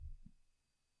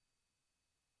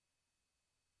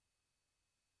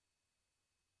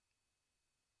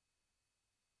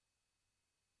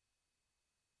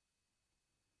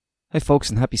Hi folks,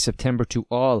 and happy September to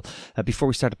all. Before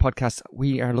we start the podcast,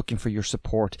 we are looking for your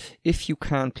support. If you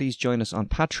can, please join us on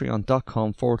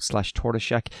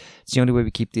patreon.com/tortoiseshack. It's the only way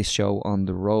we keep this show on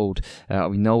the road.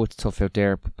 We know it's tough out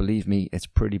there, but believe me, it's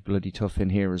pretty bloody tough in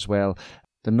here as well.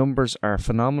 The numbers are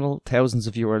phenomenal. Thousands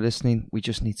of you are listening. We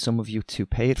just need some of you to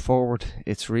pay it forward.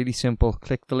 It's really simple.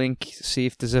 Click the link, see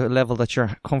if there's a level that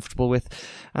you're comfortable with,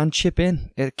 and chip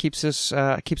in. It keeps us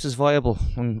viable.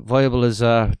 And viable is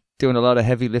doing a lot of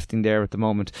heavy lifting there at the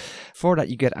moment. For that,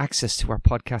 you get access to our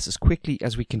podcasts as quickly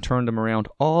as we can turn them around,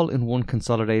 all in one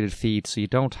consolidated feed, so you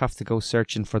don't have to go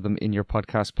searching for them in your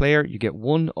podcast player. You get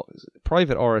one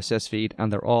private RSS feed,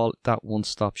 and they're all that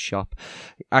one-stop shop.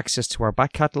 Access to our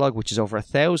back catalogue, which is over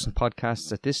 1,000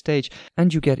 podcasts at this stage,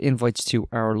 and you get invites to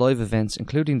our live events,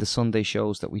 including the Sunday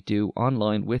shows that we do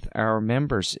online with our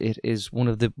members. It is one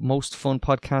of the most fun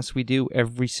podcasts we do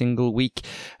every single week.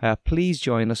 Please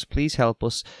join us. Please help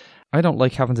us. I don't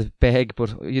like having to beg,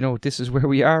 but, this is where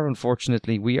we are,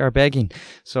 unfortunately. We are begging.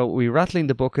 So we're rattling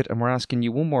the bucket, and we're asking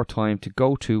you one more time to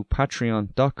go to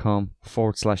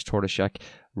patreon.com/tortoiseshack.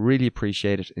 Really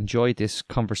appreciate it. Enjoy this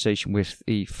conversation with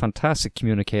the fantastic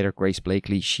communicator, Grace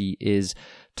Blakeley. She is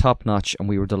top-notch, and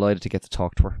we were delighted to get to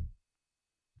talk to her.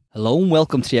 Hello and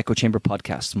welcome to the Echo Chamber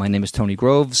podcast. My name is Tony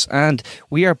Groves, and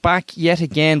we are back yet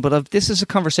again, but this is a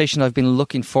conversation I've been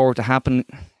looking forward to having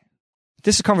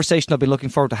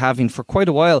for quite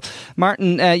a while.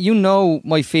 Martin, you know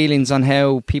my feelings on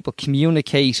how people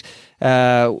communicate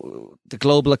the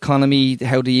global economy,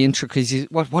 how the intricacies,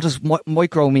 what does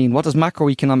micro mean? What does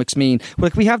macroeconomics mean?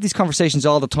 Well, we have these conversations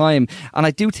all the time, and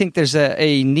I do think there's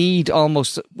a need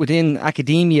almost within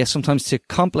academia sometimes to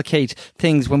complicate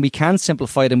things when we can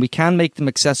simplify them, we can make them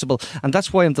accessible, and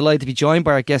that's why I'm delighted to be joined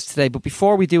by our guest today. But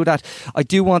before we do that, I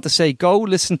do want to say, go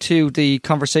listen to the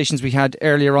conversations we had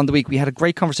earlier on the week. We had a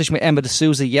great conversation with Emma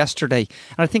D'Souza yesterday,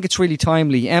 and I think it's really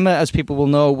timely. Emma, as people will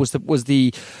know, was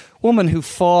the woman who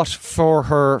fought for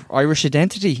her Irish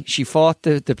identity. She fought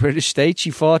the British state. She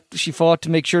fought to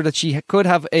make sure that she could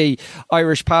have a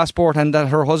Irish passport and that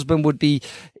her husband would be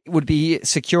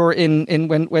secure in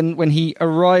when he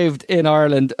arrived in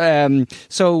Ireland.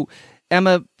 So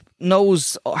Emma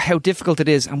knows how difficult it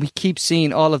is, and we keep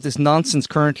seeing all of this nonsense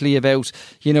currently about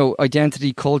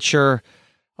identity, culture,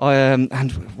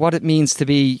 and what it means to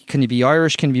be. Can you be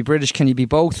Irish? Can you be British? Can you be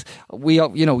both? We,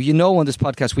 on this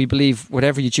podcast, we believe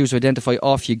whatever you choose to identify,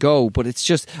 off you go. But it's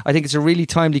just, I think it's a really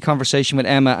timely conversation with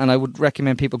Emma, and I would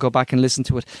recommend people go back and listen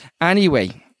to it. Anyway,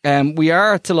 we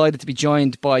are delighted to be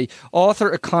joined by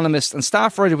author, economist, and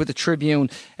staff writer with the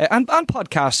Tribune and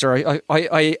podcaster.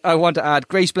 I want to add,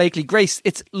 Grace Blakeley. Grace,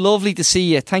 it's lovely to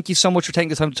see you. Thank you so much for taking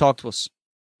the time to talk to us.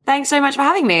 Thanks so much for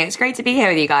having me. It's great to be here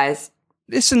with you guys.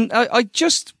 Listen, I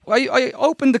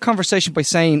opened the conversation by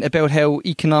saying about how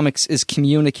economics is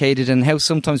communicated and how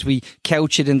sometimes we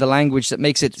couch it in the language that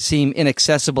makes it seem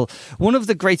inaccessible. One of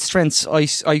the great strengths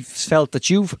I felt that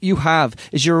you have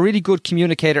is you're a really good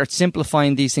communicator at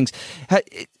simplifying these things.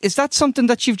 Is that something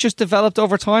that you've just developed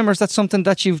over time, or is that something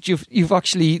that you've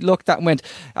actually looked at and went,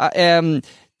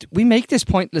 we make this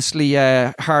pointlessly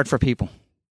hard for people?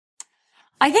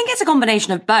 I think it's a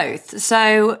combination of both.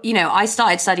 So, I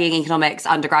started studying economics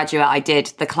undergraduate. I did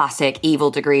the classic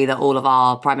evil degree that all of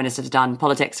our prime ministers have done,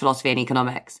 politics, philosophy, and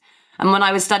economics. And when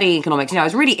I was studying economics, I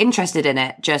was really interested in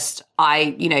it.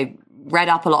 I read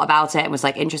up a lot about it and was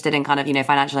interested in kind of,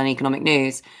 financial and economic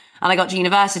news. And I got to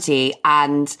university,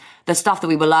 and the stuff that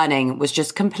we were learning was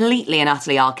just completely and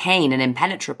utterly arcane and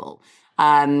impenetrable.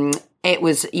 It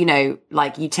was,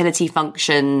 utility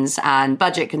functions and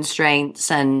budget constraints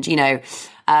and,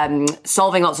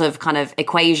 solving lots of kind of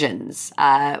equations,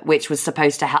 which was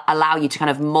supposed to allow you to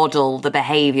kind of model the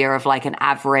behavior of an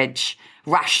average,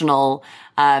 rational,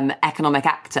 economic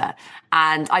actor.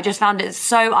 And I just found it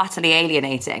so utterly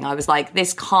alienating. I was like,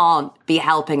 this can't be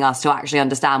helping us to actually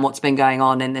understand what's been going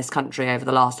on in this country over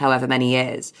the last however many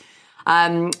years.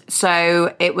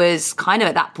 So it was kind of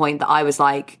at that point that I was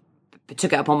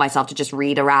took it upon myself to just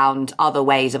read around other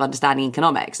ways of understanding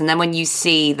economics. And then when you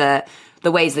see the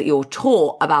ways that you're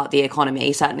taught about the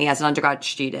economy, certainly as an undergrad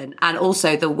student, and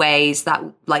also the ways that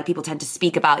people tend to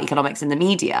speak about economics in the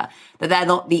media, that they're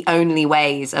not the only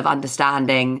ways of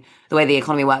understanding the way the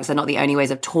economy works. They're not the only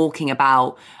ways of talking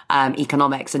about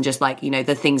economics and just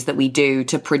the things that we do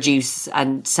to produce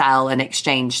and sell and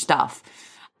exchange stuff.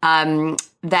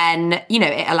 Then,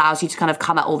 it allows you to kind of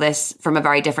come at all this from a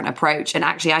very different approach. And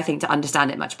actually, I think to understand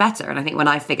it much better. And I think when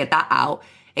I figured that out,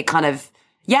 it kind of,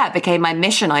 it became my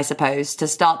mission, I suppose, to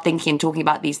start thinking and talking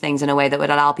about these things in a way that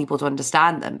would allow people to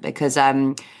understand them. Because,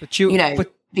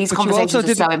 these conversations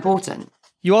are so important.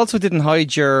 You also didn't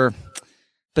hide your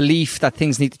belief that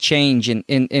things need to change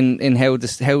in how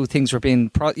things were being,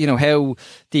 how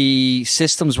the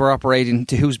systems were operating,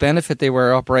 to whose benefit they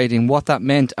were operating, what that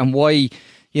meant, and why,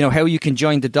 how you can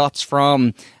join the dots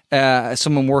from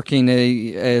someone working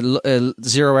a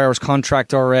 0 hours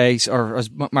contract or as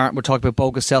Martin would talk about,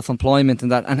 bogus self-employment and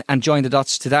that, and join the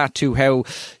dots to that, to how,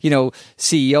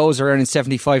 CEOs are earning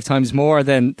 75 times more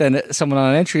than someone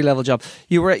on an entry level job.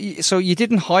 So you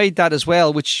didn't hide that as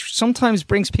well, which sometimes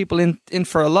brings people in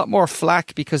for a lot more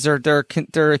flack because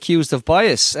they're accused of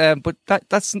bias. But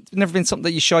that's never been something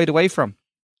that you shied away from.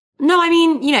 No, I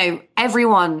mean,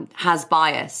 everyone has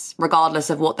bias,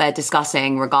 regardless of what they're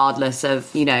discussing, regardless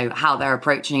of, how they're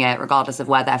approaching it, regardless of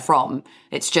where they're from.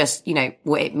 It's just,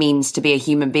 what it means to be a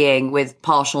human being with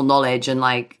partial knowledge and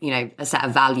a set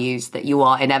of values that you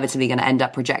are inevitably going to end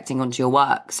up projecting onto your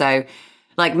work. So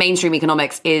mainstream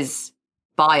economics is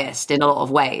biased in a lot of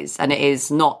ways, and it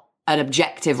is not an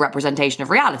objective representation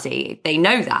of reality. They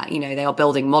know that, they are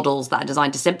building models that are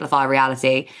designed to simplify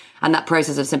reality. And that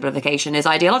process of simplification is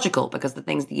ideological, because the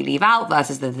things that you leave out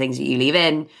versus the things that you leave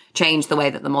in change the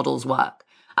way that the models work.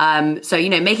 So,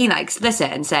 making that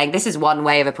explicit and saying this is one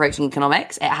way of approaching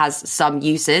economics. It has some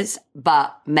uses,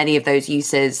 but many of those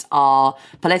uses are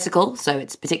political. So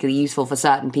it's particularly useful for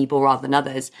certain people rather than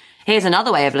others. Here's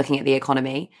another way of looking at the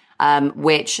economy,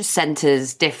 which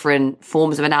centers different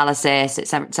forms of analysis. It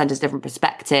centers different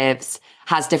perspectives,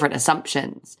 has different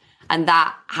assumptions. And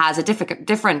that has a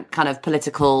different kind of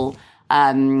political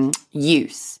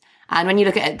use. And when you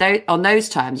look at it on those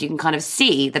terms, you can kind of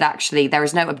see that actually there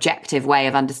is no objective way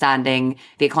of understanding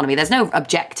the economy. There's no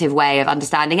objective way of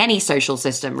understanding any social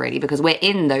system, really, because we're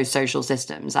in those social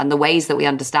systems, and the ways that we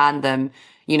understand them,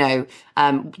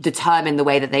 determine the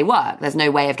way that they work. There's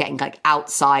no way of getting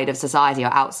outside of society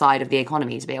or outside of the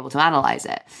economy to be able to analyze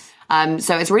it.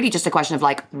 So it's really just a question of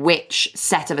which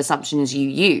set of assumptions you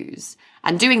use.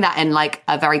 And doing that in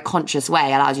a very conscious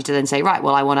way allows you to then say, right,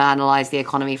 well, I want to analyze the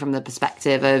economy from the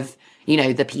perspective of,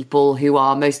 the people who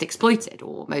are most exploited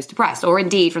or most oppressed, or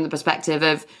indeed from the perspective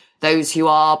of those who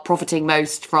are profiting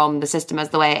most from the system as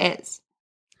the way it is.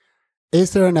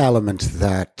 Is there an element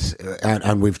that,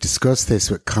 and we've discussed this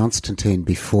with Constantine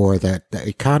before, that the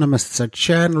economists are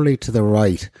generally to the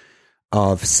right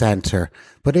of centre,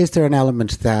 but is there an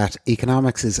element that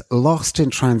economics is lost in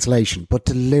translation, but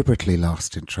deliberately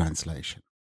lost in translation?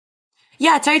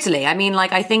 Yeah, totally. I mean,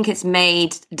 I think it's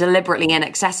made deliberately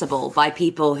inaccessible by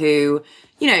people who,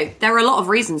 there are a lot of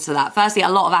reasons for that. Firstly, a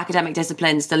lot of academic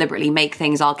disciplines deliberately make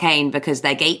things arcane because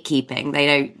they're gatekeeping.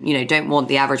 They don't want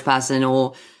the average person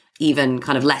or even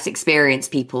kind of less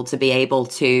experienced people to be able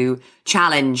to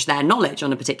challenge their knowledge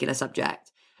on a particular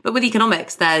subject. But with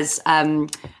economics, there's an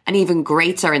even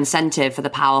greater incentive for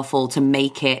the powerful to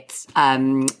make it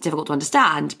difficult to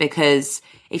understand, because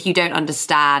if you don't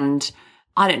understand,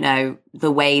 I don't know,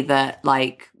 the way that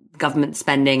government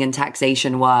spending and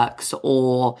taxation works,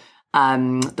 or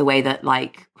the way that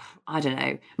I don't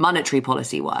know, monetary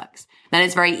policy works, then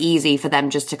it's very easy for them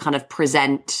just to kind of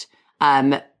present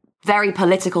very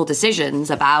political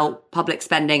decisions about public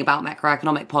spending, about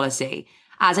macroeconomic policy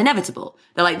as inevitable.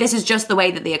 They're this is just the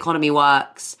way that the economy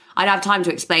works. I don't have time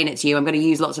to explain it to you. I'm going to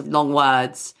use lots of long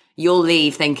words. You'll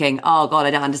leave thinking, oh God,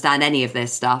 I don't understand any of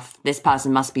this stuff. This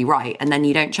person must be right. And then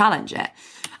you don't challenge it.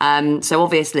 So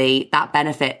obviously that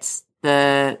benefits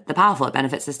the powerful. It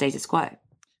benefits the status quo.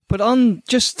 But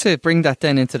just to bring that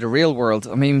then into the real world,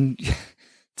 I mean,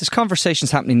 this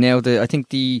conversation's happening now. I think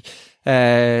the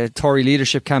Tory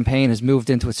leadership campaign has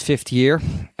moved into its fifth year.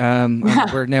 And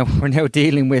we're now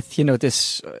dealing with,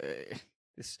 this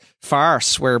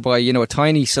farce whereby, a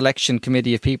tiny selection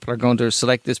committee of people are going to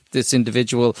select this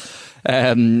individual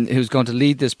who's going to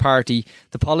lead this party.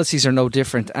 The policies are no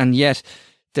different. And yet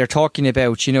they're talking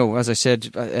about, as I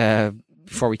said,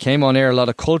 before we came on air, a lot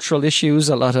of cultural issues,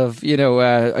 a lot of,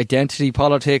 identity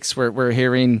politics. We're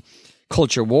hearing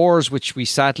culture wars, which we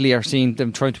sadly are seeing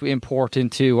them trying to import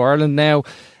into Ireland now.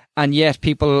 And yet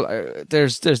people,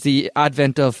 there's the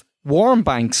advent of warm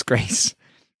banks, Grace.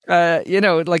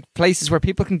 Places where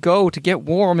people can go to get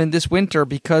warm in this winter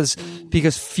because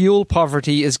fuel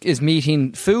poverty is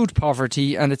meeting food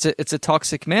poverty, and it's a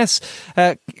toxic mess.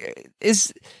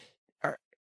 Is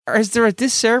there a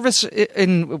disservice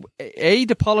in A,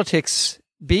 the politics,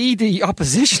 B, the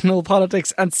oppositional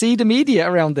politics, and C, the media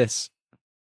around this?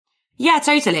 Yeah,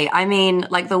 totally. I mean,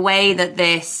 the way that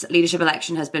this leadership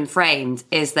election has been framed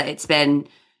is that it's been,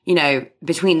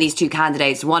 between these two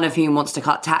candidates, one of whom wants to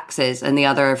cut taxes and the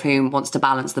other of whom wants to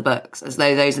balance the books, as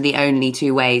though those are the only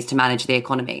two ways to manage the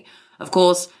economy. Of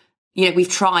course, we've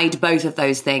tried both of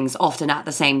those things often at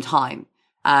the same time.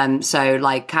 So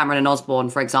like Cameron and Osborne,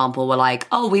 for example, were like,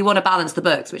 oh, we want to balance the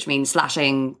books, which means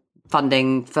slashing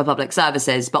funding for public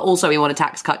services, but also we want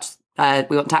tax cuts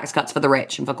for the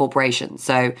rich and for corporations.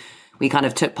 So we kind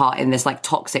of took part in this like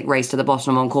toxic race to the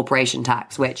bottom on corporation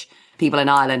tax, which people in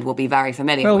Ireland will be very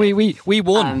familiar with. Well, we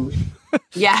won.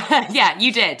 Yeah,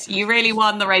 you did. You really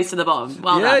won the race to the bottom.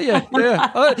 Well done.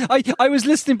 Yeah. I was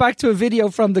listening back to a video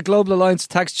from the Global Alliance of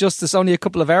Tax Justice only a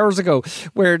couple of hours ago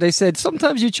where they said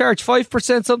sometimes you charge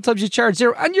 5%, sometimes you charge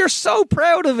 0%, and you're so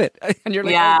proud of it. And you're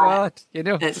like, oh God,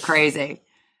 It's crazy.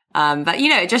 But,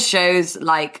 it just shows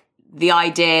like the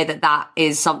idea that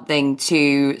is something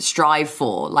to strive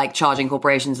for, like charging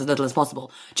corporations as little as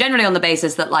possible, generally on the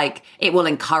basis that like it will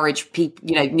encourage people,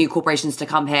 new corporations to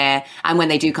come here. And when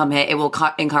they do come here, it will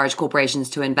encourage corporations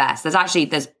to invest. There's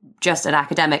just an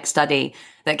academic study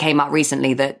that came out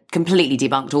recently that completely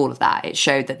debunked all of that. It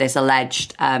showed that this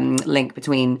alleged link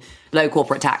between low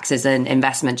corporate taxes and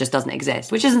investment just doesn't exist,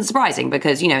 which isn't surprising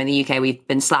because, in the UK, we've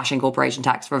been slashing corporation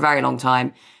tax for a very long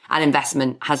time. And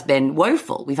investment has been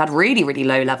woeful. We've had really, really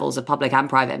low levels of public and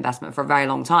private investment for a very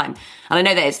long time. And I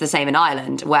know that it's the same in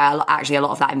Ireland, where actually a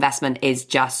lot of that investment is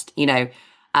just,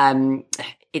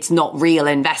 it's not real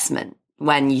investment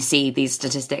when you see these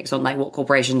statistics on like what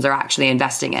corporations are actually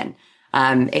investing in.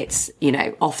 It's,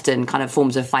 often kind of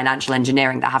forms of financial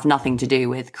engineering that have nothing to do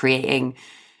with creating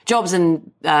jobs and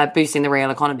boosting the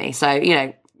real economy. So,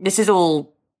 this is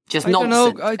all just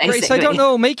nonsense. Grace, I don't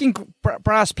know. Making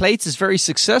brass plates is very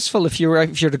successful if you're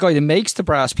the guy that makes the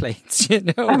brass plates.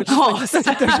 Of course.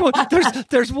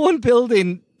 there's one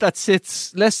building that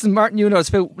sits less than it's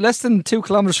about less than 2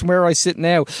 kilometers from where I sit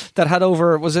now. That had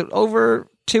over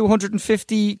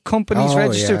 250 companies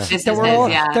registered.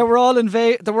 Yeah. They were all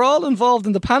involved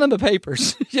in the Panama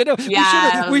Papers. We should have called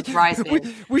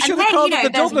it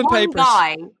the Dublin Papers.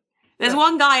 There's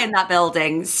one guy in that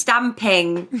building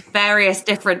stamping various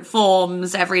different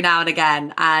forms every now and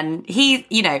again. And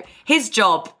his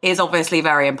job is obviously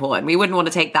very important. We wouldn't want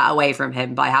to take that away from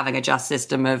him by having a just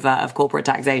system of corporate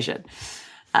taxation.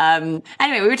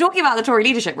 Anyway, we were talking about the Tory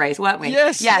leadership race, weren't we?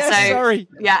 Yes. Sorry.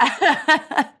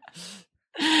 Yeah.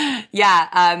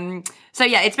 So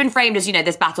it's been framed as,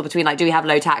 this battle between like, do we have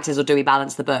low taxes or do we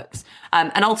balance the books?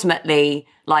 And ultimately,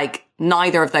 like,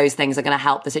 neither of those things are going to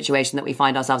help the situation that we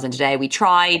find ourselves in today. We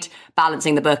tried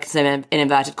balancing the books in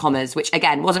inverted commas, which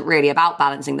again wasn't really about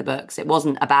balancing the books. It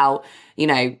wasn't about,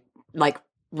 like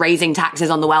raising taxes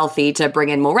on the wealthy to bring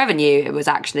in more revenue. It was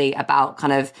actually about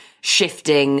kind of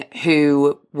shifting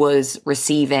who was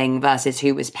receiving versus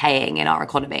who was paying in our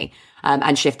economy,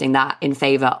 and shifting that in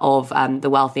favor of the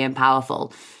wealthy and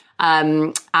powerful.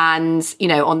 And,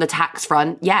 on the tax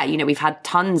front, we've had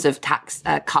tons of tax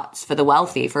cuts for the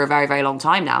wealthy for a very, very long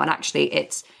time now. And actually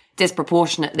it's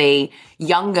disproportionately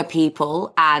younger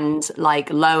people and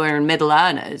like lower and middle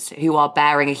earners who are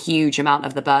bearing a huge amount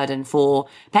of the burden for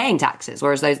paying taxes,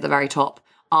 whereas those at the very top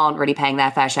aren't really paying their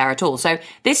fair share at all. So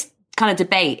this kind of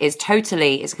debate is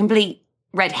it's a complete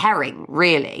red herring,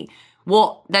 really.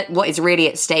 What is really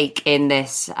at stake in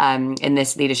this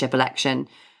leadership election?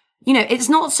 It's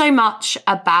not so much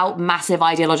about massive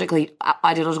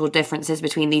ideological differences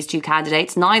between these two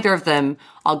candidates. Neither of them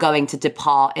are going to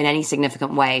depart in any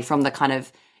significant way from the kind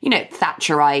of,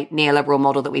 Thatcherite neoliberal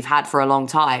model that we've had for a long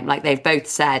time. Like they've both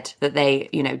said that they,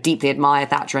 deeply admire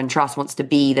Thatcher and Truss wants to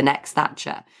be the next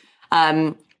Thatcher.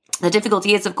 The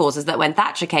difficulty is, of course, is that when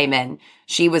Thatcher came in,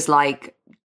 she was like,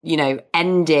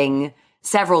 ending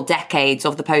several decades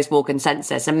of the post-war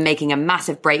consensus and making a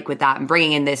massive break with that and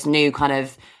bringing in this new kind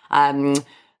of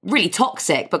really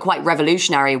toxic but quite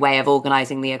revolutionary way of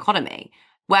organizing the economy.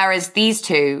 Whereas these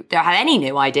two don't have any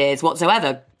new ideas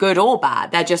whatsoever, good or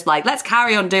bad. They're just like, let's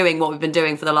carry on doing what we've been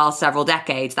doing for the last several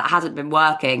decades that hasn't been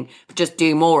working, but just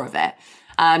do more of it.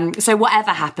 So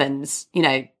whatever happens,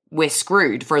 we're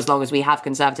screwed for as long as we have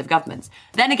Conservative governments.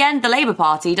 Then again, the Labour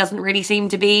Party doesn't really seem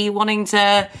to be wanting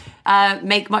to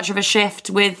make much of a shift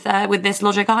with this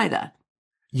logic either.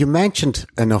 You mentioned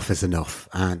enough is enough,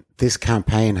 and this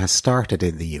campaign has started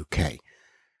in the UK.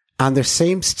 And there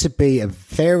seems to be a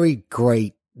very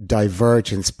great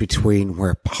divergence between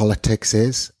where politics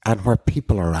is and where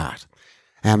people are at.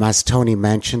 As Tony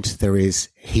mentioned, there is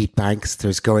heat banks.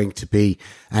 There's going to be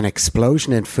an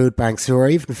explosion in food banks who are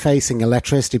even facing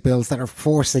electricity bills that are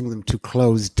forcing them to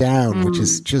close down, which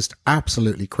is just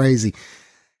absolutely crazy.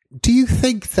 Do you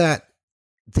think that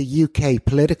the UK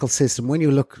political system, when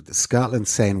you look at Scotland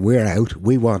saying we're out,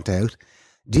 we want out,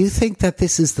 do you think that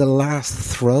this is the last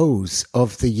throes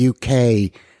of the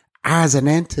UK as an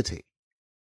entity?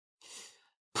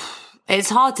 It's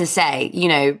hard to say.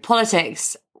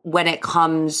 Politics, when it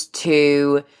comes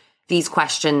to these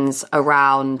questions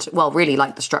around, well, really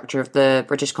like the structure of the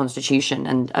British Constitution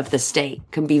and of the state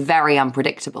can be very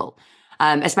unpredictable,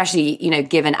 especially,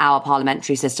 given our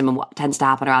parliamentary system and what tends to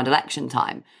happen around election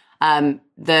time.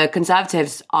 The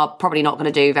Conservatives are probably not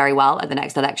going to do very well at the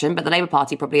next election, but the Labour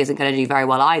Party probably isn't going to do very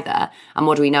well either. And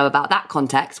what do we know about that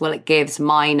context? Well, it gives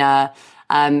minor,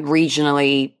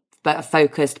 regionally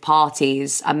focused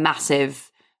parties a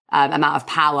massive amount of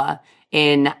power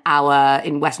in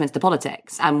Westminster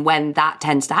politics. And when that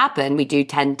tends to happen, we do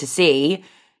tend to see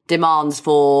demands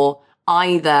for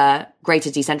either greater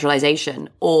decentralization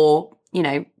or,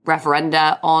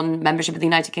 referenda on membership of the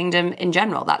United Kingdom in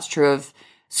general. That's true of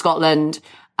Scotland.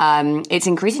 It's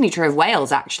increasingly true of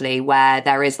Wales, actually, where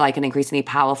there is like an increasingly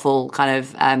powerful kind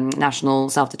of national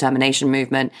self-determination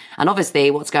movement. And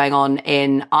obviously what's going on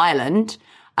in Ireland,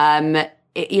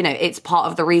 it's part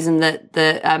of the reason that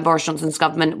the Boris Johnson's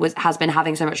government has been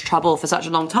having so much trouble for such a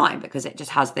long time, because it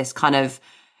just has this kind of,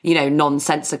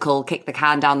 nonsensical kick the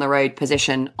can down the road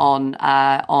position on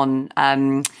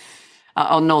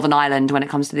Northern Ireland when it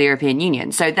comes to the European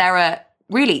Union. So there are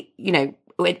really,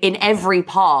 in every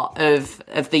part of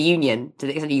the union, to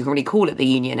the extent you can really call it the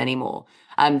union anymore,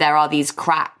 there are these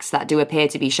cracks that do appear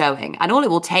to be showing. And all it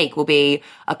will take will be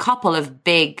a couple of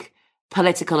big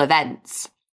political events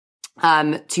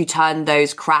to turn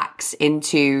those cracks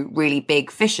into really big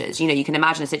fissures. You can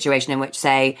imagine a situation in which,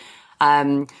 say,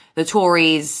 the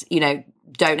Tories,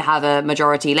 don't have a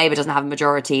majority, Labour doesn't have a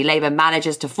majority, Labour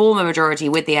manages to form a majority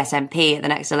with the SNP at the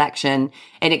next election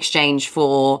in exchange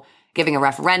for giving a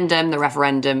referendum. The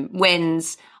referendum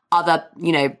wins. Other,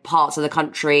 parts of the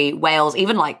country, Wales,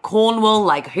 even like Cornwall,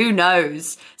 like who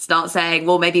knows, start saying,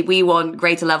 well, maybe we want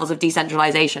greater levels of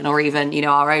decentralization or even,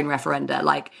 our own referenda.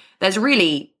 Like there's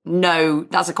really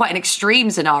that's quite an extreme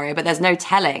scenario, but there's no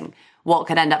telling what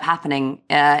could end up happening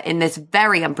in this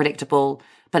very unpredictable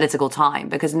political time,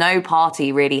 because no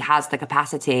party really has the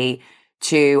capacity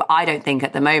to, I don't think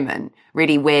at the moment,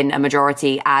 really win a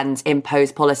majority and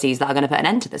impose policies that are going to put an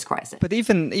end to this crisis. But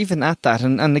even at that,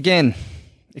 and again,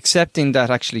 accepting that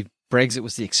actually Brexit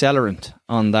was the accelerant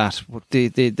on that,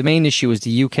 the main issue is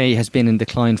the UK has been in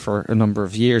decline for a number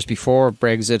of years before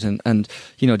Brexit, and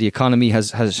the economy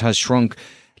has shrunk.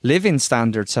 Living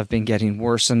standards have been getting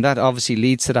worse, and that obviously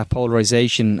leads to that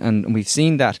polarisation, and we've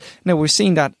seen that. Now, we're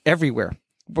seeing that everywhere.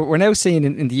 But we're now seeing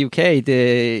in the UK,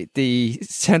 the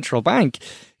central bank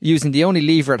using the only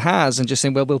lever it has and just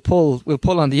saying, well, we'll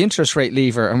pull on the interest rate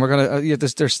lever, and we're going to,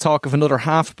 there's talk of another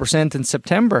 0.5% in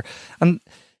September. And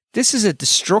this is a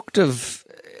destructive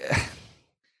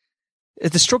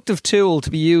tool to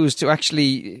be used to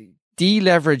actually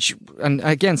deleverage, and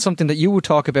again, something that you would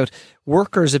talk about,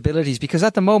 workers' abilities, because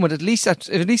at the moment, at least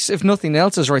if nothing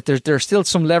else is right, there's still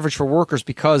some leverage for workers,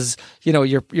 because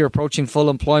you're approaching full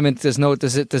employment. There's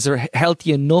a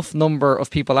healthy enough number of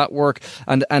people at work,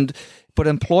 but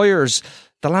employers,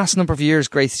 the last number of years,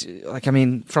 Grace,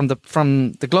 from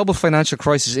the global financial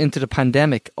crisis into the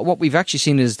pandemic, what we've actually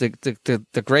seen is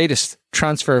the greatest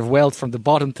transfer of wealth from the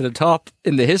bottom to the top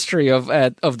in the history of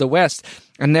the West.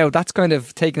 And now that's kind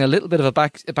of taken a little bit of a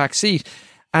back seat.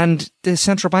 And the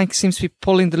central bank seems to be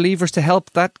pulling the levers to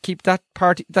help keep that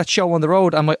show on the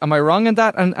road. Am I wrong in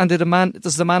that? And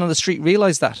does the man on the street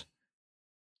realise that?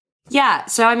 Yeah.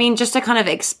 So, just to kind of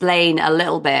explain a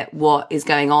little bit what is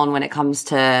going on when it comes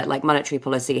to like monetary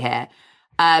policy here,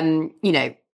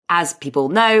 as people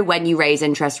know, when you raise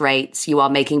interest rates, you are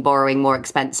making borrowing more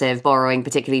expensive, borrowing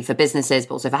particularly for businesses,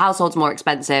 but also for households more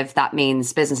expensive. That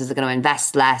means businesses are going to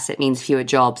invest less. It means fewer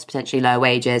jobs, potentially lower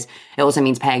wages. It also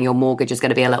means paying your mortgage is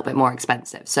going to be a little bit more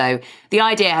expensive. So the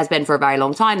idea has been for a very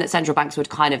long time that central banks would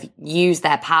kind of use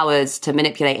their powers to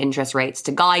manipulate interest rates,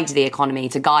 to guide the economy,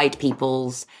 to guide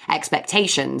people's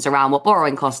expectations around what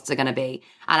borrowing costs are going to be,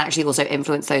 and actually also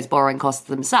influence those borrowing costs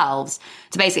themselves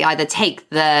to basically either take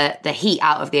the heat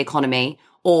out of the economy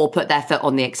or put their foot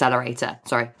on the accelerator.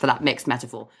 Sorry for that mixed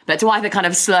metaphor, but to either kind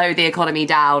of slow the economy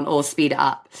down or speed it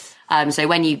up. So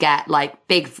when you get like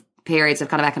big periods of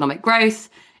kind of economic growth,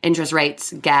 interest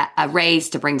rates get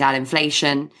raised to bring down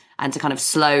inflation and to kind of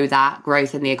slow that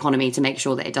growth in the economy to make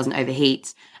sure that it doesn't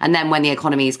overheat. And then when the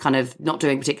economy is kind of not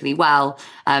doing particularly well,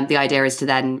 the idea is to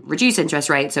then reduce interest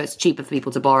rates so it's cheaper for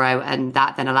people to borrow, and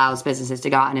that then allows businesses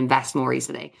to go out and invest more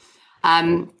easily.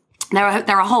 there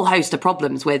are a whole host of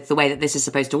problems with the way that this is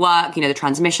supposed to work. The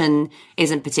transmission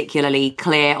isn't particularly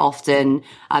clear often.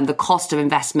 The cost of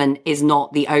investment is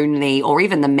not the only or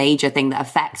even the major thing that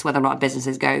affects whether or not a business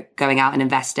is going out and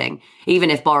investing. Even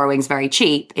if borrowing's very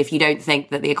cheap, if you don't think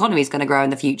that the economy is going to grow in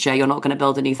the future, you're not going to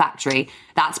build a new factory.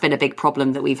 That's been a big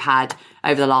problem that we've had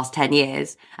over the last 10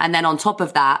 years. And then on top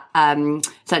of that,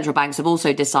 central banks have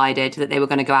also decided that they were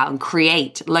going to go out and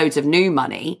create loads of new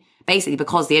money, basically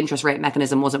because the interest rate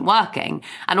mechanism wasn't working.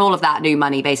 And all of that new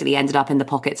money basically ended up in the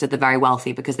pockets of the very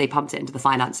wealthy because they pumped it into the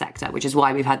finance sector, which is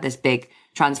why we've had this big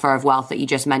transfer of wealth that you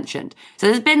just mentioned. So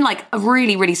there's been like a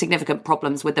really, really significant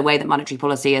problems with the way that monetary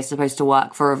policy is supposed to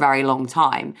work for a very long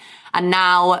time. And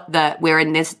now that we're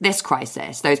in this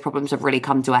crisis, those problems have really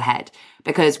come to a head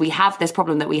because we have this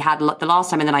problem that we had the last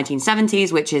time in the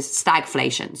 1970s, which is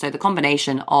stagflation. So the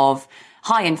combination of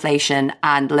high inflation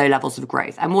and low levels of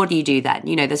growth. And what do you do then?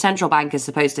 The central bank is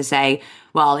supposed to say,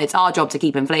 well, it's our job to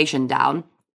keep inflation down.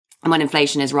 And when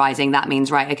inflation is rising, that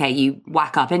means, right, okay, you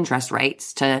whack up interest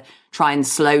rates to try and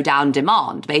slow down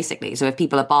demand, basically. So if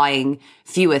people are buying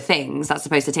fewer things, that's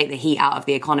supposed to take the heat out of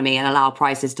the economy and allow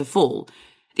prices to fall.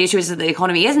 The issue is that the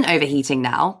economy isn't overheating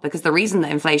now because the reason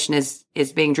that inflation is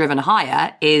being driven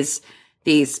higher is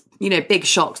these, big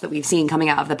shocks that we've seen coming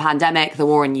out of the pandemic, the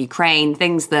war in Ukraine,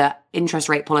 things that interest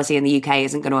rate policy in the UK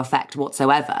isn't going to affect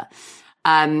whatsoever.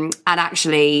 And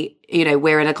actually,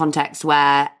 we're in a context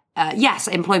where, yes,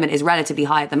 employment is relatively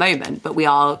high at the moment, but we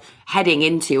are heading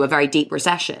into a very deep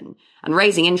recession. And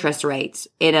raising interest rates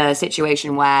in a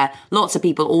situation where lots of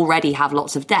people already have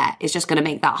lots of debt is just going to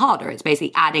make that harder. It's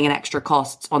basically adding an extra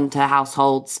cost onto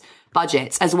households'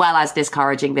 budgets, as well as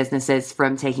discouraging businesses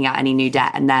from taking out any new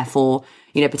debt and therefore,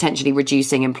 potentially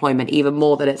reducing employment even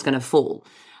more than it's going to fall.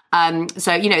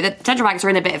 So, the central banks are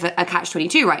in a bit of a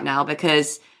catch-22 right now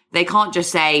because they can't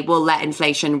just say, we'll let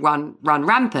inflation run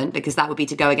rampant because that would be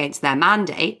to go against their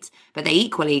mandate. But they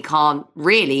equally can't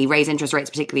really raise interest rates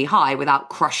particularly high without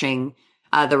crushing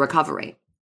the recovery.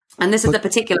 And this is the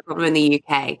particular problem in the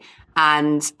UK.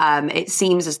 And it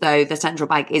seems as though the central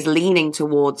bank is leaning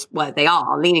towards,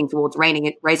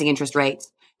 raising interest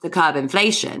rates to curb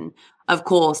inflation. Of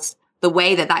course, the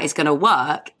way that is going to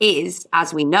work is,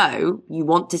 as we know, you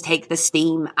want to take the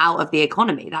steam out of the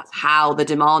economy. That's how the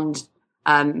demand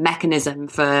mechanism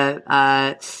for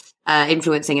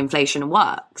influencing inflation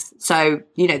works. So,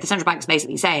 the central bank is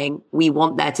basically saying we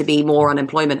want there to be more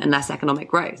unemployment and less economic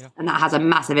growth. Yeah. And that has a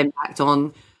massive impact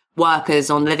on workers,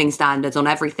 on living standards, on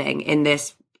everything in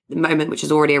this moment, which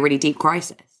is already a really deep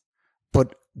crisis.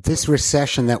 But this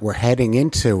recession that we're heading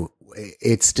into,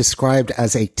 it's described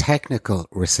as a technical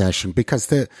recession because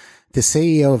the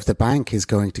CEO of the bank is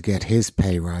going to get his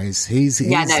pay rise. I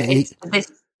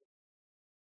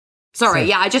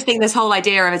just think this whole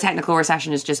idea of a technical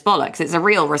recession is just bollocks. It's a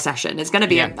real recession. It's going to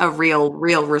be a real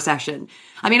recession.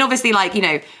 I mean, obviously,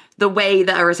 the way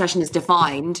that a recession is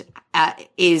defined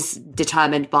is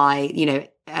determined by,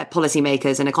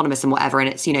 policymakers and economists and whatever. And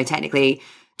it's, technically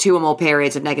 2 or more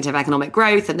periods of negative economic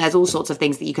growth. And there's all sorts of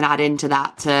things that you can add into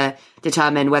that to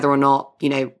determine whether or not,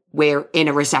 we're in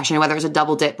a recession, whether it's a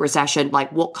double dip recession, like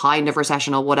what kind of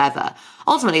recession or whatever.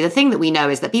 Ultimately, the thing that we know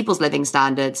is that people's living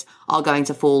standards are going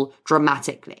to fall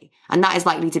dramatically. And that is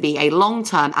likely to be a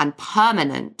long-term and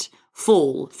permanent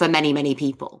fall for many, many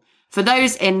people. For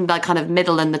those in the kind of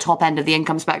middle and the top end of the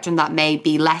income spectrum, that may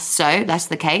be less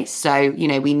the case. So,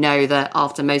 we know that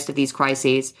after most of these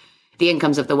crises, the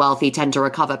incomes of the wealthy tend to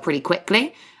recover pretty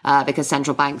quickly because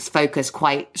central banks focus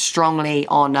quite strongly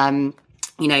on,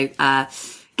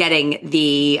 getting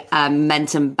the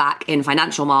momentum back in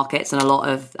financial markets. And a lot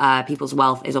of people's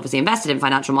wealth is obviously invested in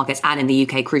financial markets and in the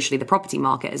UK, crucially, the property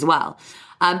market as well.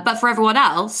 But for everyone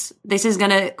else, this is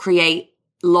going to create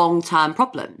long-term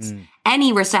problems.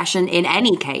 Any recession in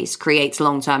any case creates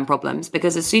long-term problems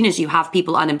because as soon as you have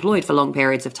people unemployed for long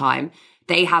periods of time,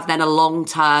 they have then a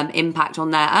long-term impact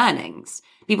on their earnings.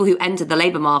 People who entered the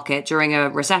labour market during a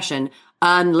recession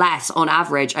earn less on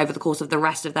average over the course of the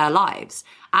rest of their lives.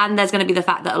 And there's going to be the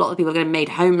fact that a lot of people are going to be made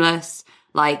homeless.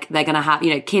 Like they're going to have,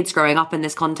 kids growing up in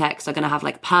this context are going to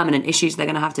have permanent issues they're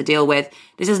going to have to deal with.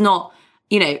 This is not,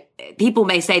 people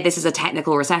may say this is a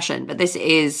technical recession, but this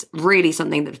is really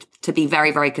something to be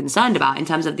very, very concerned about in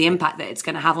terms of the impact that it's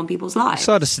going to have on people's lives. I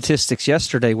saw the statistics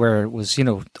yesterday where it was,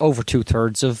 over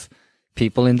 2/3 of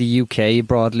people in the UK,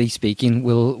 broadly speaking,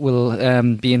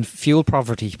 will be in fuel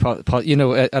poverty.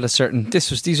 At a certain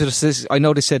these are the statistics. I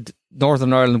know they said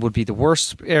Northern Ireland would be the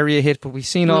worst area hit, but we've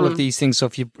seen all of these things. So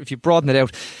if you broaden it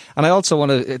out, and I also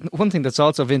want to, one thing that's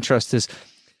also of interest is,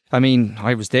 I mean,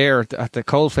 I was there at the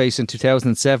coalface in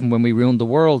 2007 when we ruined the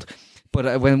world,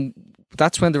 but when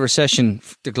that's when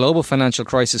the global financial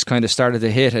crisis kind of started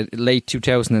to hit at late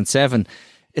 2007.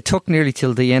 It took nearly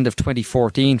till the end of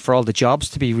 2014 for all the jobs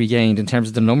to be regained in terms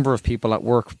of the number of people at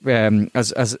work.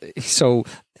 So,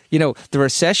 you know, the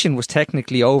recession was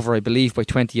technically over, I believe, by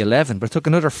 2011, but it took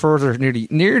another further nearly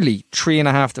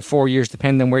 3.5 to 4 years,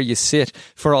 depending on where you sit,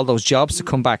 for all those jobs to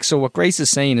come back. So what Grace is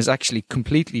saying is actually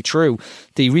completely true.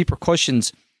 The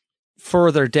repercussions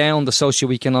further down the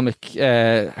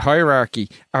socioeconomic hierarchy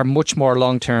are much more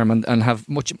long term and have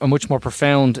a much more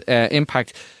profound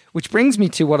impact. Which brings me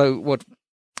to what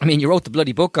I mean, you wrote the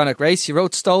bloody book on it, Grace. You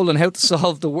wrote Stolen: How to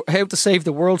Save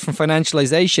the World from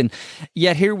Financialization.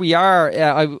 Yet here we are.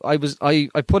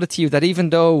 I put it to you that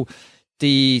even though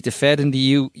the Fed in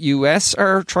the US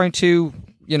are trying to,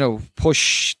 you know,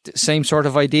 push the same sort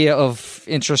of idea of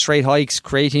interest rate hikes,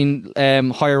 creating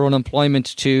higher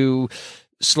unemployment to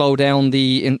slow down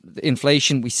the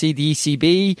inflation, we see the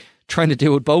ECB trying to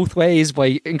do it both ways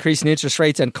by increasing interest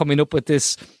rates and coming up with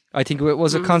this. I think it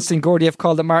was a Konstantin Gurdjieff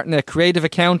called it, Martin, a creative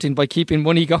accounting by keeping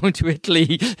money going to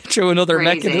Italy through another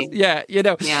mechanism. Yeah, you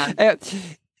know. Yeah.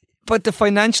 But the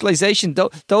financialization,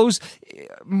 those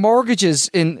mortgages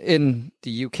in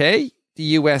the UK, the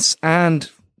US, and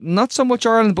not so much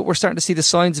Ireland, but we're starting to see the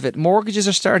signs of it. Mortgages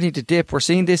are starting to dip. We're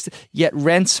seeing this, yet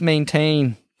rents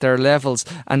maintain their levels,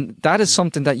 and that is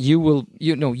something that you will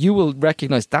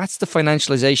recognize. That's the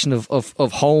financialization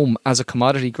of home as a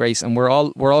commodity, Grace, and we're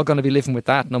all going to be living with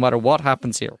that no matter what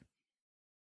happens here.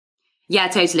 Yeah,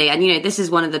 totally. And you know, this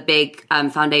is one of the big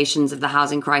foundations of the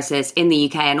housing crisis in the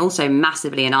UK, and also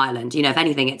massively in Ireland. You know, if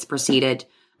anything, it's proceeded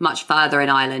much further in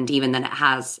Ireland even than it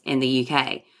has in the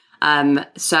UK.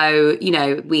 So you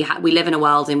know, we live in a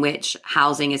world in which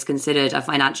housing is considered a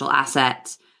financial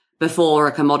asset before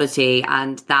a commodity,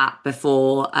 and that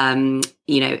before,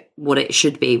 you know, what it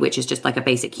should be, which is just like a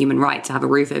basic human right to have a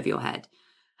roof over your head.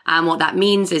 And what that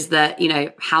means is that, you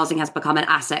know, housing has become an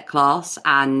asset class,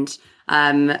 and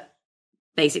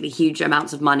basically huge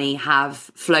amounts of money have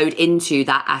flowed into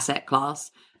that asset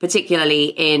class, particularly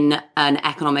in an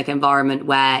economic environment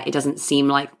where it doesn't seem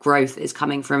like growth is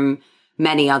coming from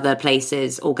many other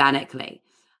places organically.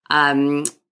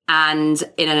 And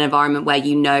in an environment where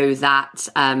you know that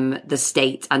the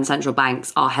state and central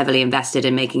banks are heavily invested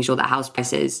in making sure that house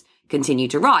prices continue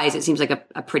to rise, it seems like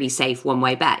a pretty safe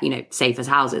one-way bet, you know, safe as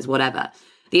houses, whatever.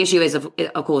 The issue is,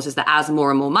 of course, is that as more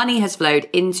and more money has flowed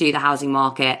into the housing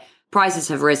market, prices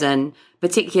have risen,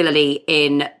 particularly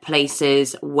in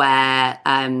places where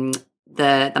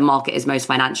the market is most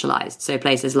financialized. So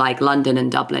places like London and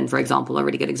Dublin, for example, are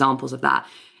really good examples of that.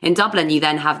 In Dublin, you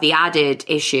then have the added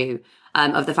issue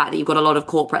of the fact that you've got a lot of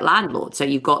corporate landlords. So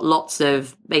you've got lots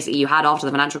of, basically you had after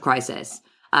the financial crisis,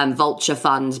 vulture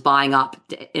funds buying up,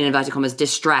 in inverted commas,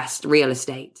 distressed real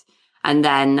estate, and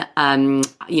then,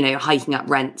 you know, hiking up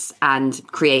rents and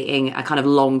creating a kind of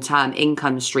long-term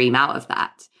income stream out of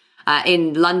that.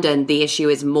 In London, the issue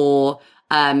is more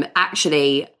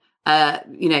actually,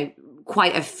 you know,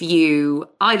 quite a few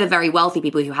either very wealthy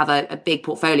people who have a big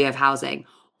portfolio of housing,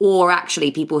 or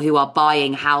actually people who are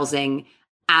buying housing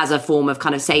as a form of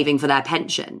kind of saving for their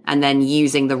pension and then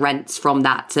using the rents from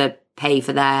that to pay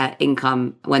for their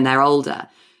income when they're older.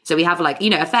 So we have, like, you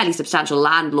know, a fairly substantial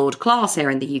landlord class here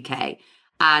in the UK,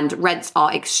 and rents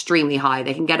are extremely high.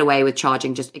 They can get away with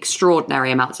charging just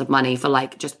extraordinary amounts of money for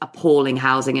like just appalling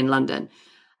housing in London.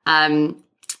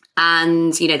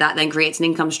 And, you know, that then creates an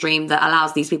income stream that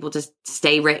allows these people to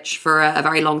stay rich for a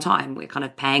very long time. We're kind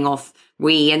of paying off,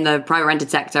 we in the private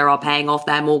rented sector are paying off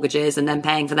their mortgages and then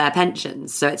paying for their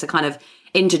pensions. So it's a kind of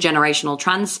intergenerational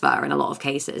transfer in a lot of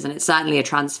cases. And it's certainly a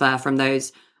transfer from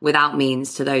those without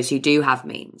means to those who do have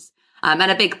means. And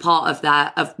a big part of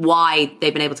that, of why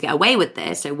they've been able to get away with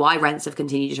this, so why rents have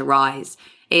continued to rise,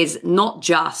 is not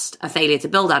just a failure to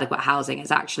build adequate housing.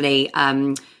 It's actually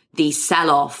the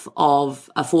sell-off of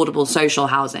affordable social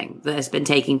housing that has been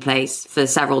taking place for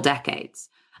several decades.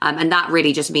 And that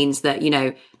really just means that, you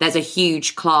know, there's a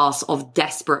huge class of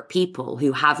desperate people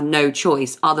who have no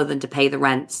choice other than to pay the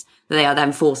rents that they are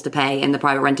then forced to pay in the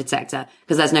private rented sector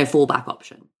because there's no fallback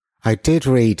option. I did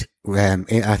read,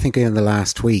 I think in the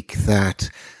last week, that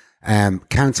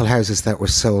council houses that were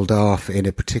sold off in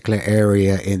a particular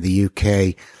area in the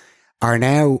UK are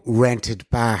now rented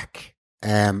back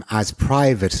as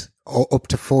private up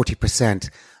to 40%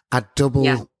 at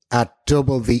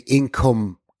double the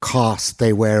income cost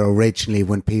they were originally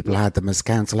when people had them as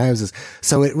council houses.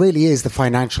 So it really is the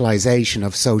financialization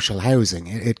of social housing.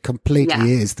 It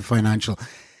completely is the financial.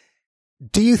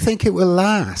 Do you think it will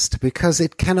last? Because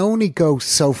it can only go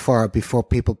so far before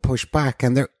people push back.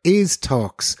 And there is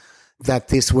talks that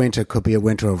this winter could be a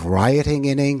winter of rioting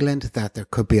in England, that there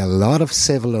could be a lot of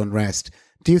civil unrest.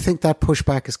 Do you think that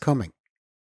pushback is coming?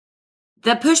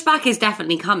 The pushback is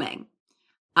definitely coming.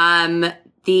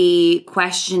 The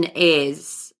question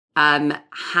is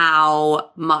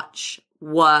how much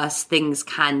worse things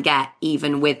can get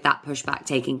even with that pushback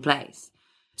taking place.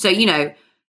 So,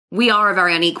 we are a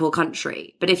very unequal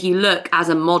country, but if you look as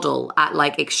a model at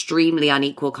like extremely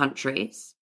unequal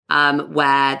countries,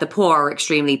 where the poor are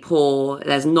extremely poor,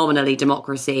 there's nominally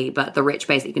democracy, but the rich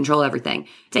basically control everything.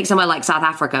 Take somewhere like South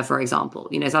Africa, for example.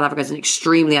 South Africa is an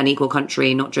extremely unequal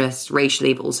country, not just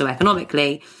racially, but also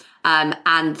economically.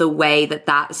 And the way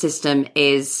that system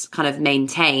is kind of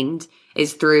maintained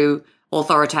is through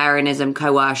authoritarianism,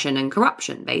 coercion, and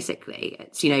corruption, basically.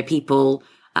 It's, people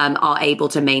are able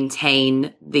to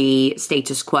maintain the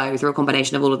status quo through a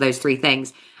combination of all of those three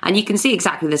things. And you can see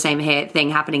exactly the same thing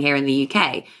happening here in the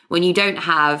UK. When you don't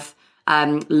have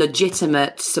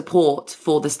legitimate support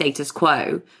for the status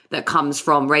quo that comes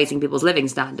from raising people's living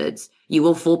standards, you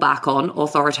will fall back on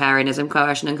authoritarianism,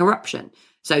 coercion, and corruption.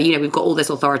 So, we've got all this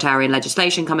authoritarian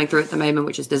legislation coming through at the moment,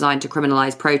 which is designed to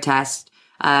criminalize protest,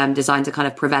 designed to kind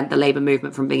of prevent the labor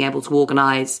movement from being able to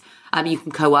organize. You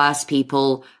can coerce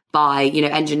people by,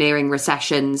 engineering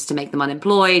recessions to make them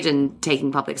unemployed and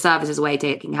taking public services away,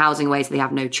 taking housing away, so they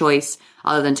have no choice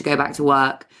other than to go back to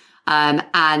work.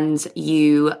 And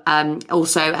you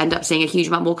also end up seeing a huge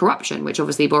amount more corruption, which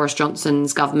obviously Boris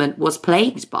Johnson's government was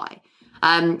plagued by.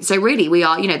 So really we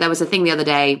are, there was a thing the other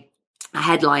day, a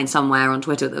headline somewhere on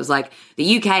Twitter that was like,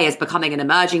 the UK is becoming an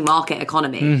emerging market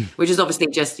economy, which is obviously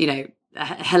just, a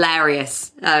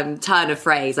hilarious turn of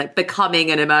phrase, like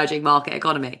becoming an emerging market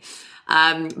economy.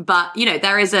 But,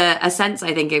 there is a sense,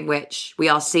 I think, in which we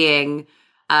are seeing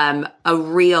a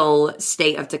real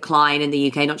state of decline in the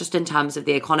UK, not just in terms of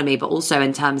the economy, but also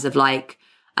in terms of like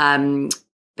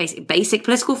basic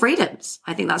political freedoms.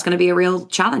 I think that's going to be a real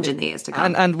challenge in the years to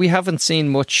come. And we haven't seen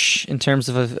much in terms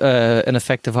of an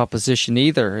effective opposition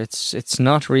either. It's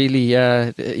not really,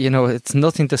 it's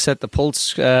nothing to set the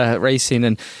pulse racing.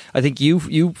 And I think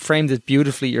you framed it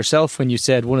beautifully yourself when you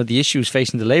said one of the issues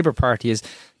facing the Labour Party is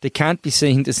they can't be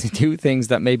seen to do things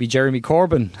that maybe Jeremy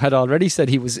Corbyn had already said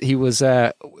he was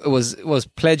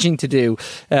pledging to do,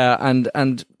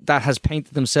 and that has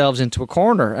painted themselves into a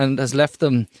corner and has left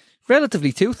them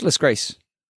relatively toothless, Grace.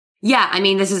 Yeah, I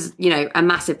mean, this is, a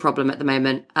massive problem at the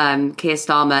moment. Keir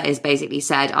Starmer has basically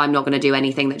said, I'm not going to do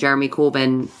anything that Jeremy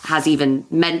Corbyn has even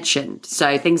mentioned.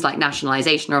 So things like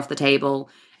nationalisation are off the table,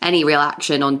 any real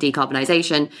action on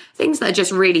decarbonisation, things that are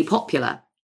just really popular.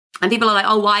 And people are like,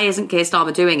 oh, why isn't Keir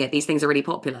Starmer doing it? These things are really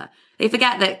popular. They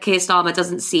forget that Keir Starmer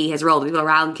doesn't see his role. The people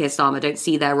around Keir Starmer don't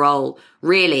see their role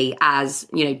really as,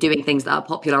 doing things that are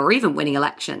popular or even winning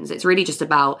elections. It's really just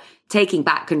about taking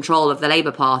back control of the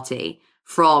Labour Party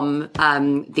from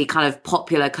the kind of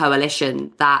popular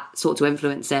coalition that sought to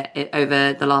influence it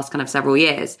over the last kind of several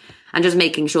years, and just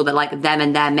making sure that like them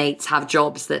and their mates have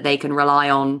jobs that they can rely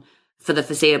on for the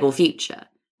foreseeable future.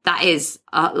 That is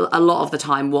a lot of the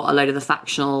time what a load of the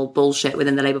factional bullshit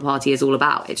within the Labour Party is all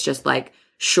about. It's just like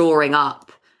shoring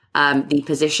up the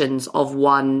positions of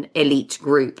one elite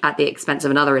group at the expense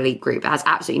of another elite group. It has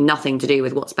absolutely nothing to do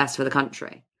with what's best for the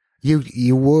country.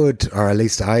 You would, or at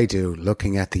least I do,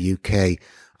 looking at the UK,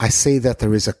 I see that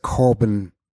there is a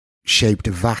Corbyn-shaped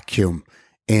vacuum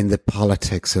in the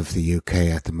politics of the UK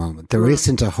at the moment. There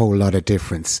isn't a whole lot of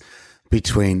difference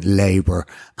between Labour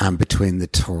and between the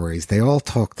Tories. They all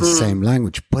talk the same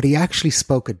language, but he actually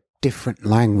spoke a different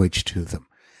language to them.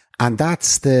 And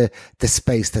that's the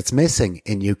space that's missing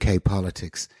in UK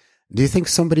politics. Do you think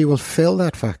somebody will fill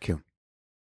that vacuum?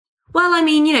 Well, I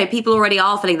mean, people already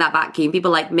are filling that vacuum.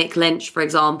 People like Mick Lynch, for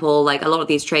example, like a lot of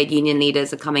these trade union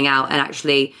leaders are coming out and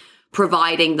actually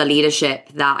providing the leadership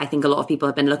that I think a lot of people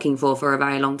have been looking for a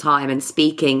very long time, and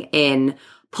speaking in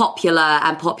popular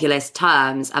and populist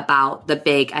terms about the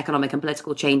big economic and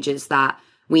political changes that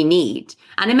we need.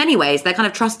 And in many ways, they're kind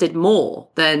of trusted more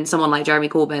than someone like Jeremy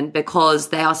Corbyn because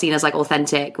they are seen as like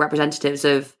authentic representatives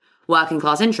of working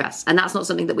class interests. And that's not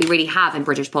something that we really have in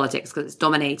British politics because it's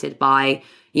dominated by,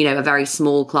 a very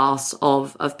small class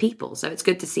of people. So it's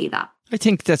good to see that. I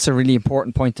think that's a really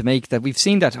important point to make, that we've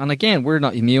seen that. And again, we're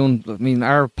not immune. I mean,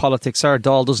 our politics, our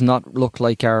doll does not look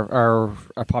like our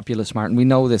populace, Martin. We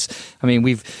know this. I mean,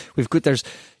 we've got, there's,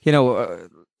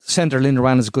 Senator Linda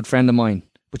Ryan is a good friend of mine,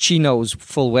 but she knows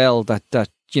full well that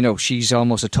she's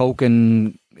almost a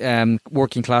token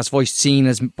working class voice seen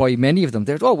as by many of them.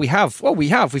 They're,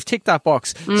 we've ticked that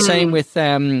box. Same with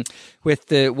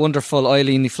the wonderful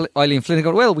Eileen Flynn.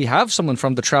 Go, well, we have someone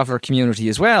from the traveller community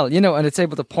as well, you know, and it's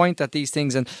able to point at these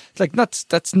things, and it's like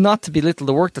that's not to belittle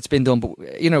the work that's been done,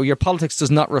 but you know, your politics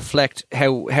does not reflect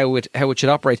how it should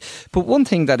operate. But one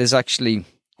thing that is actually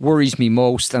worries me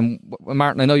most, and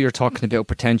Martin, I know you're talking about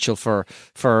potential for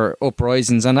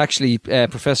uprisings, and actually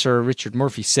Professor Richard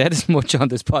Murphy said as much on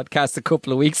this podcast a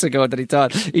couple of weeks ago that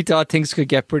he thought things could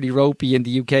get pretty ropey in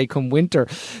the UK come winter.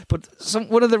 But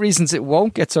one of the reasons it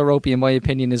won't get so ropey, in my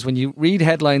opinion, is when you read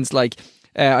headlines like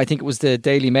I think it was the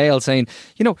Daily Mail saying,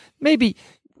 you know, maybe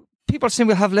people are saying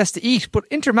we'll have less to eat, but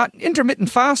intermittent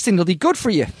fasting will be good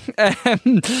for you.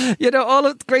 You know, all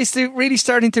of Grace, really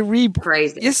starting to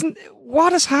crazy. Isn't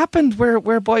what has happened?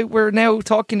 Whereby we're now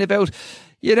talking about,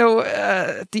 you know,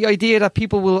 the idea that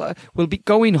people will be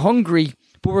going hungry,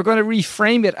 but we're going to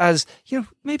reframe it as, you know,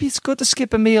 maybe it's good to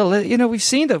skip a meal. You know, we've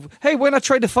seen that. Hey, why not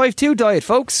try the 5-2 diet,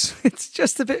 folks? It's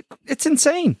just it's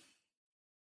insane.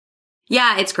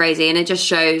 Yeah, it's crazy. And it just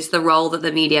shows the role that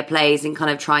the media plays in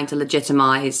kind of trying to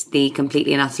legitimize the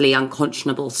completely and utterly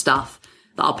unconscionable stuff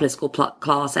that our political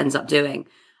class ends up doing.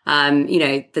 You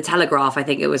know, the Telegraph, I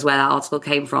think it was where that article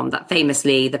came from, that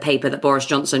famously the paper that Boris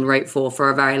Johnson wrote for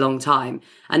a very long time.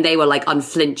 And they were like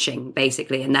unflinching,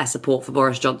 basically, in their support for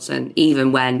Boris Johnson,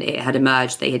 even when it had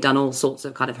emerged they had done all sorts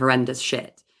of kind of horrendous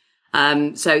shit.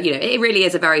 So, you know, it really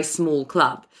is a very small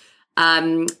club.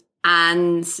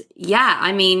 And yeah,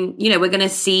 I mean, you know, we're going to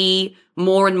see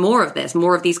more and more of this,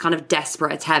 more of these kind of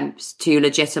desperate attempts to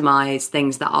legitimize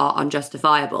things that are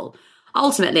unjustifiable.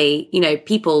 Ultimately, you know,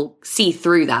 people see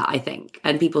through that, I think,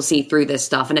 and people see through this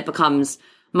stuff, and it becomes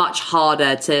much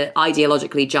harder to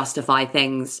ideologically justify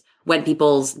things when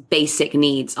people's basic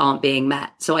needs aren't being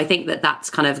met. So I think that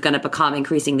that's kind of going to become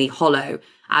increasingly hollow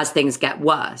as things get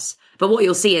worse. But what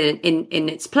you'll see in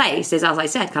its place is, as I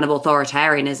said, kind of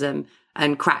authoritarianism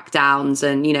and crackdowns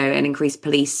and, you know, an increased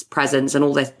police presence and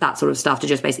all that sort of stuff to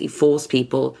just basically force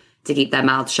people to keep their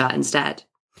mouths shut instead.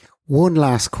 One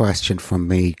last question from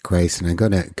me, Grace, and I'm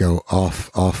going to go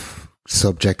off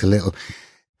subject a little.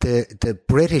 The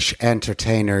British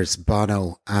entertainers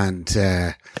Bono and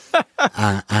Bob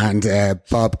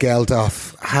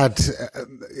Geldof had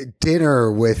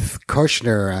dinner with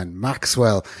Kushner and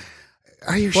Maxwell.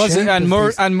 Are you ashamed and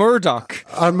Murdoch?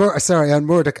 On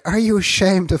Murdoch. Are you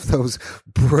ashamed of those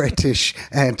British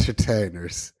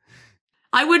entertainers?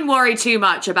 I wouldn't worry too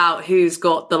much about who's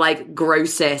got the like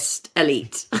grossest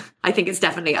elite. I think it's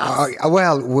definitely us.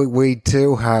 Well, we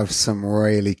do have some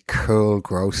really cool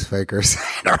gross figures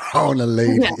in our own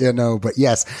elite, you know, but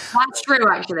yes. That's true,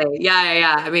 actually.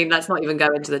 Yeah. I mean, let's not even go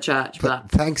into the church.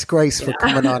 But thanks, Grace, for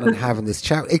coming on and having this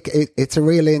chat. It's a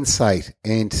real insight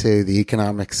into the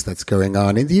economics that's going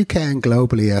on in the UK and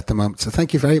globally at the moment. So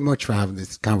thank you very much for having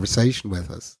this conversation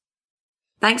with us.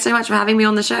 Thanks so much for having me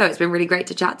on the show. It's been really great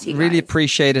to chat to you guys. Really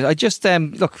appreciate it. I just,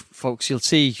 look, folks, you'll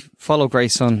see, follow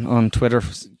Grace on Twitter,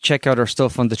 check out her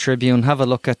stuff on the Tribune, have a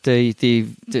look at the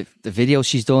videos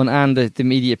she's done and the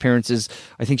media appearances.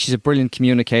 I think she's a brilliant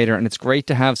communicator, and it's great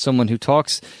to have someone who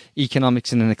talks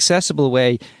economics in an accessible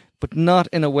way, but not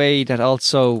in a way that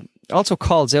also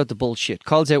calls out the bullshit,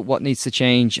 calls out what needs to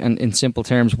change, and in simple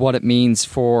terms, what it means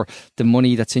for the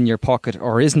money that's in your pocket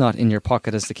or is not in your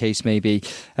pocket, as the case may be.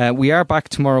 We are back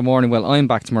tomorrow morning. Well, I'm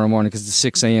back tomorrow morning because it's a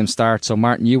 6 a.m. start. So,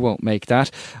 Martin, you won't make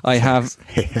that. I have.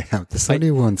 There's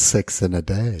only 1 6 in a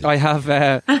day. I have.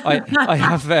 I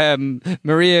have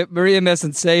Maria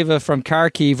Mesentseva from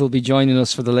Kharkiv will be joining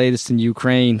us for the latest in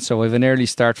Ukraine. So I have an early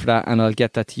start for that, and I'll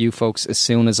get that to you folks as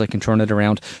soon as I can turn it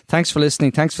around. Thanks for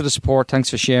listening. Thanks for the support. Thanks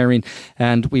for sharing.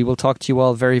 And we will talk to you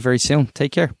all very, very soon.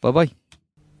 Take care. Bye-bye.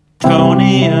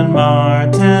 Tony and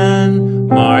Martin,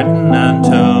 Martin and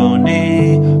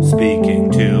Tony,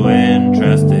 speaking to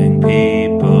interesting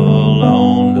people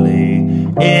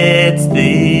only. It's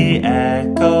the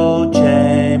Echo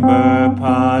Chamber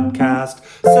podcast.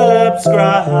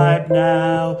 Subscribe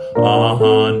now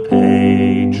on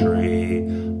Patreon.